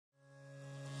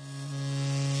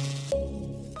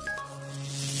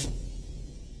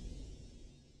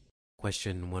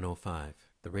Question 105.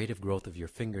 The rate of growth of your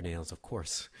fingernails, of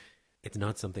course, it's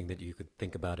not something that you could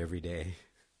think about every day.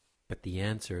 But the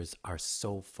answers are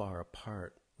so far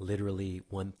apart, literally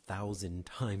 1,000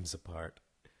 times apart,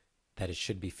 that it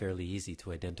should be fairly easy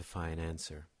to identify an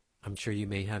answer. I'm sure you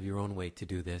may have your own way to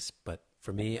do this, but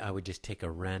for me, I would just take a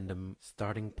random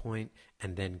starting point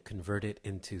and then convert it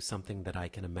into something that I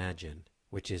can imagine,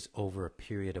 which is over a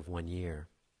period of 1 year.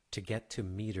 To get to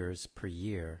meters per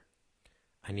year,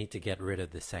 I need to get rid of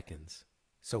the seconds.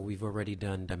 So we've already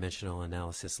done dimensional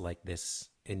analysis like this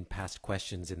in past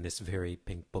questions in this very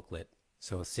pink booklet.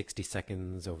 So 60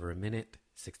 seconds over a minute,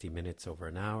 60 minutes over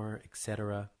an hour,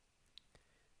 etc.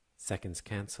 Seconds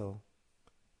cancel,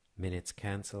 minutes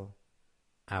cancel,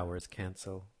 hours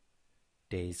cancel,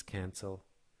 days cancel,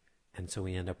 and so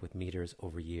we end up with meters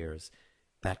over years.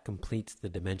 That completes the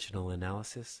dimensional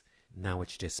analysis. Now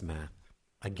it's just math.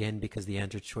 Again, because the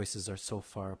answer choices are so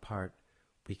far apart,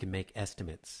 we can make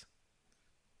estimates.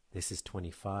 This is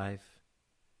 25.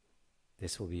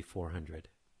 This will be 400.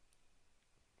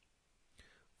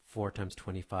 4 times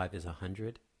 25 is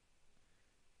 100.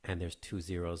 And there's 2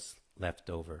 zeros left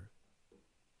over.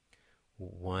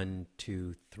 1,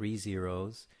 2, 3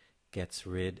 zeros gets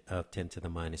rid of 10 to the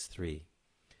minus 3.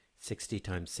 60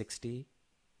 times 60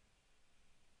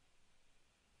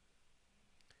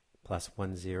 plus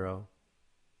 1 zero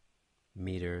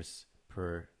meters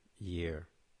per year.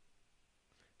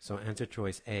 So answer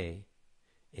choice A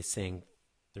is saying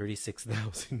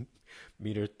 36,000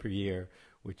 meters per year,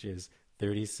 which is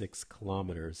 36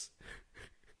 kilometers.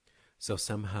 So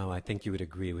somehow I think you would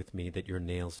agree with me that your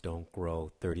nails don't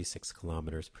grow 36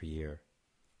 kilometers per year.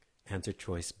 Answer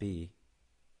choice B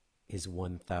is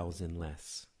 1,000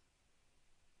 less.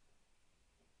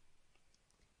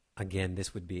 Again,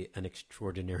 this would be an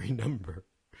extraordinary number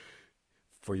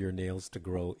for your nails to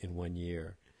grow in 1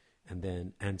 year. And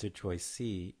then answer choice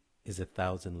C is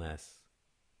 1,000 less.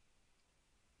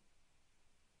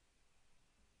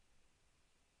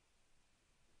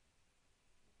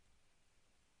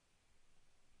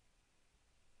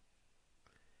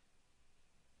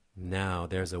 Now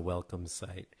there's a welcome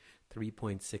sight.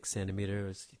 3.6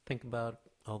 centimeters. You think about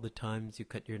all the times you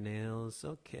cut your nails.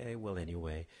 Okay, well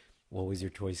anyway, what was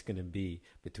your choice going to be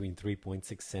between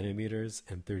 3.6 centimeters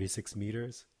and 36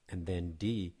 meters? And then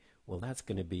D, well, that's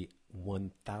going to be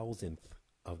 1,000th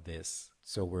of this.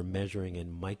 So we're measuring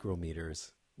in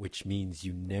micrometers, which means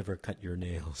you never cut your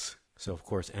nails. So of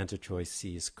course, answer choice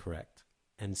C is correct.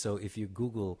 And so if you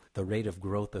Google the rate of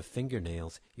growth of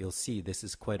fingernails, you'll see this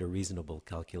is quite a reasonable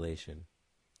calculation.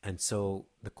 And so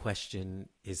the question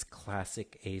is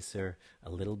classic ACER, a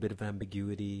little bit of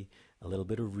ambiguity, a little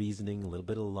bit of reasoning, a little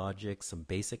bit of logic, some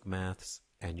basic maths,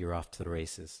 and you're off to the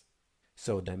races.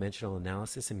 So dimensional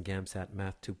analysis in GAMSAT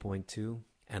Math 2.2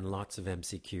 and lots of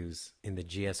MCQs. In the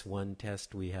GS1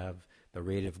 test, we have the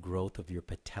rate of growth of your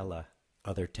patella.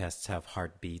 Other tests have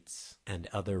heartbeats and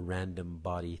other random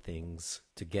body things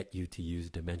to get you to use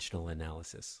dimensional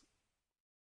analysis.